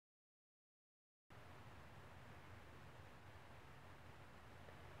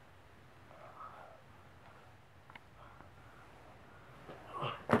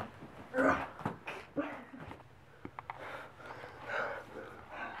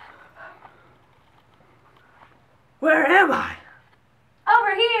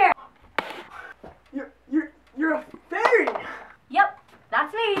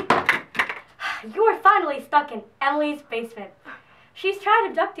basement. She's tried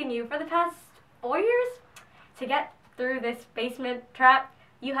abducting you for the past 4 years. To get through this basement trap,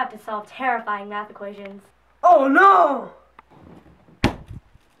 you have to solve terrifying math equations. Oh no!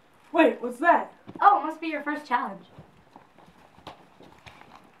 Wait, what's that? Oh, it must be your first challenge.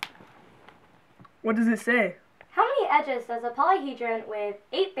 What does it say? How many edges does a polyhedron with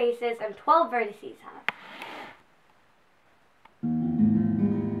 8 bases and 12 vertices have?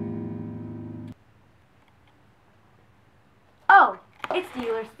 Oh, it's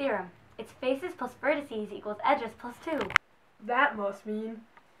Euler's theorem. It's faces plus vertices equals edges plus 2. That must mean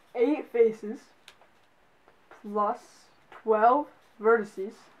 8 faces plus 12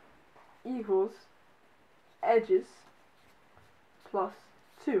 vertices equals edges plus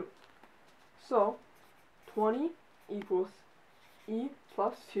 2. So 20 equals E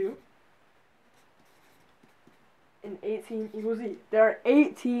plus 2 and 18 equals E. There are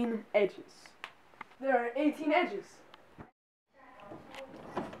 18 edges. There are 18 edges.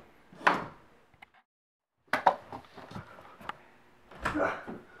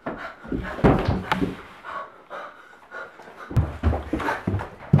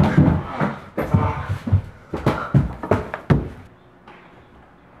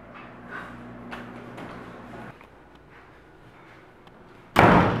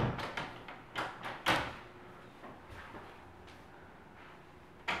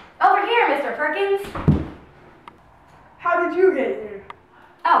 Over here, Mr. Perkins. How did you get here?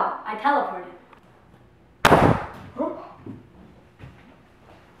 Oh, I teleported. Huh?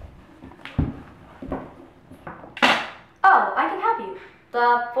 Oh, I can help you.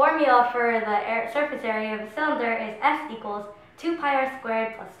 The formula for the surface area of a cylinder is S equals 2 pi r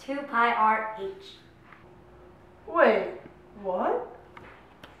squared plus 2 pi r h. Wait, what?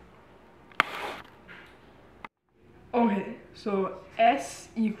 Okay, so S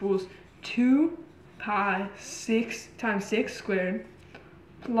equals 2 pi 6 times 6 squared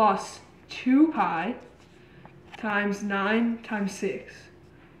plus 2 pi times 9 times 6,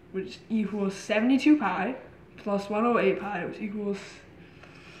 which equals 72 pi plus 108 pi, which equals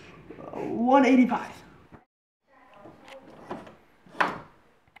 180 pi.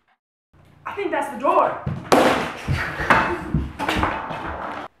 I think that's the door.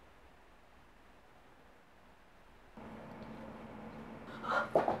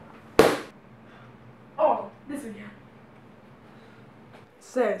 Oh, this again. It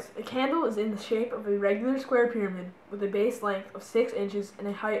says, a candle is in the shape of a regular square pyramid with a base length of 6 inches and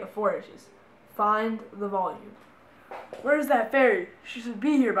a height of 4 inches. Find the volume. Where's that fairy? She should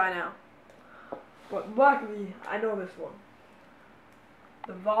be here by now. But luckily, I know this one.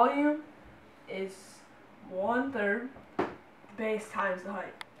 The volume is 1/3 base times the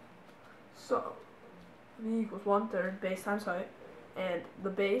height. So, V equals 1/3 base times height, and the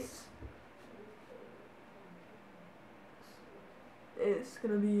base is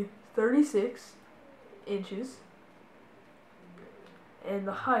going to be 36 inches, and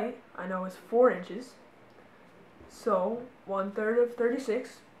the height, I know, is 4 inches. So 1/3 of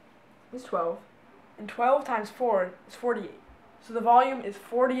 36 is 12, and 12 times 4 is 48. So the volume is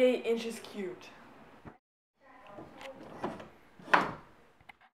 48 inches cubed.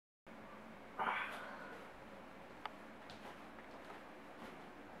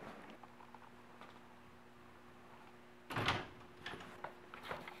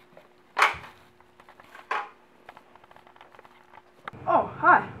 Oh,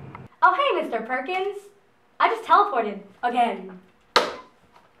 hi. Oh, hey, Mr. Perkins. I just teleported again.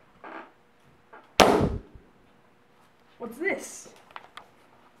 What's this?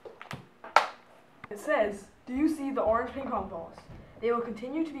 It says, do you see the orange ping pong balls? They will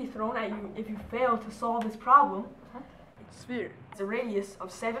continue to be thrown at you if you fail to solve this problem. Sphere. It's a radius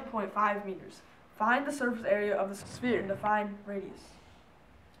of 7.5 meters. Find the surface area of the sphere and define radius.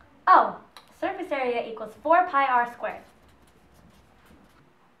 Oh, surface area equals 4 pi r squared.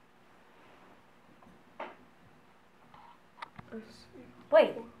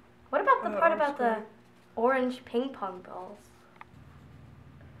 Wait, what about the part about the orange ping pong balls?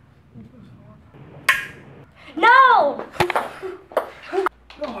 No!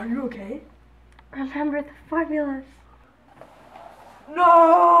 Oh, are you okay? Remember the formulas.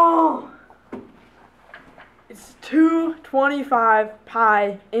 No! It's 225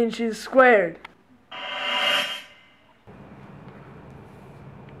 pi inches squared.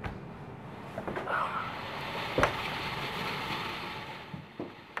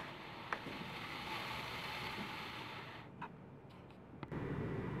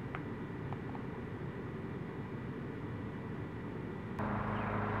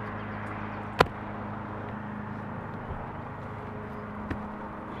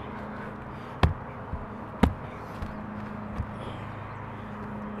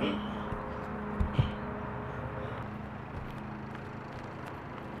 What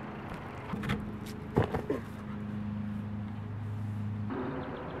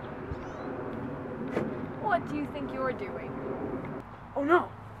do you think you're doing? Oh no!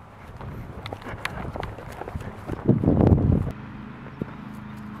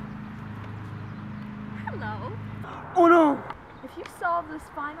 Hello. Oh no! If you solve this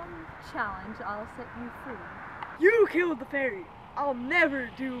final challenge, I'll set you free. You killed the fairy! I'll never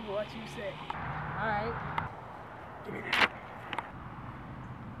do what you say. Alright. Give me that.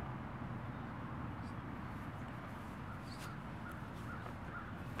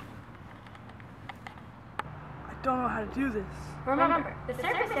 I don't know how to do this. Remember, the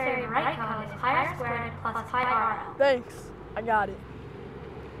surface area of the right cone is pi r squared plus pi r l. Thanks, I got it.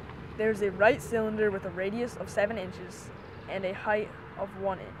 There's a right cylinder with a radius of 7 inches and a height of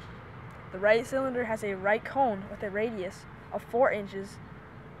 1 inch. The right cylinder has a right cone with a radius of 4 inches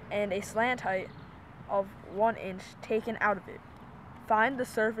and a slant height of 1 inch taken out of it. Find the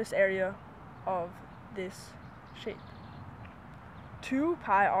surface area of this shape. 2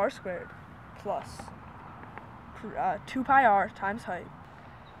 pi r squared plus 2 pi r times height.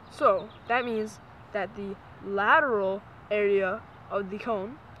 So that means that the lateral area of the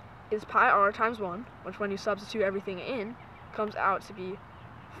cone is pi r times 1, which when you substitute everything in, comes out to be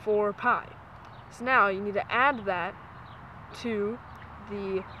 4 pi. So now you need to add that to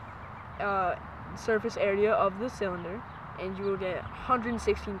the surface area of the cylinder, and you will get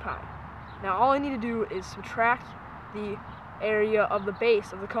 116 pi. Now all I need to do is subtract the area of the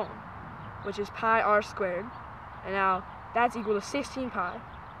base of the cone, which is pi r squared, and now that's equal to 16 pi.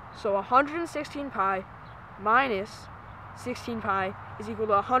 So 116 pi minus 16 pi is equal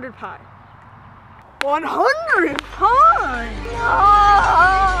to 100 pi. 100 pi!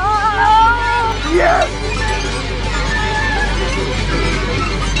 Yes!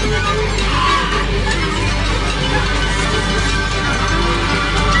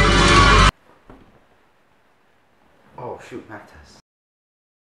 Oh shoot, math test.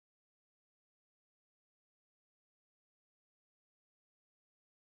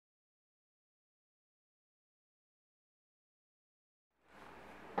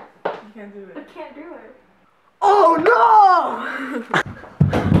 You can't do it. I can't do it. Oh no!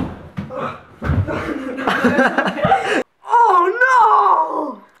 Oh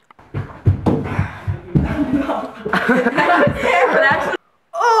no!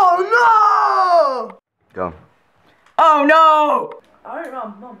 Oh no! Go. Oh no! Alright,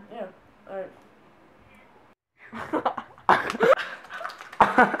 mom, yeah. Alright.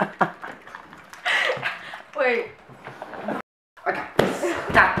 Wait. I got this.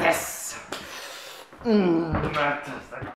 Got this. Math test.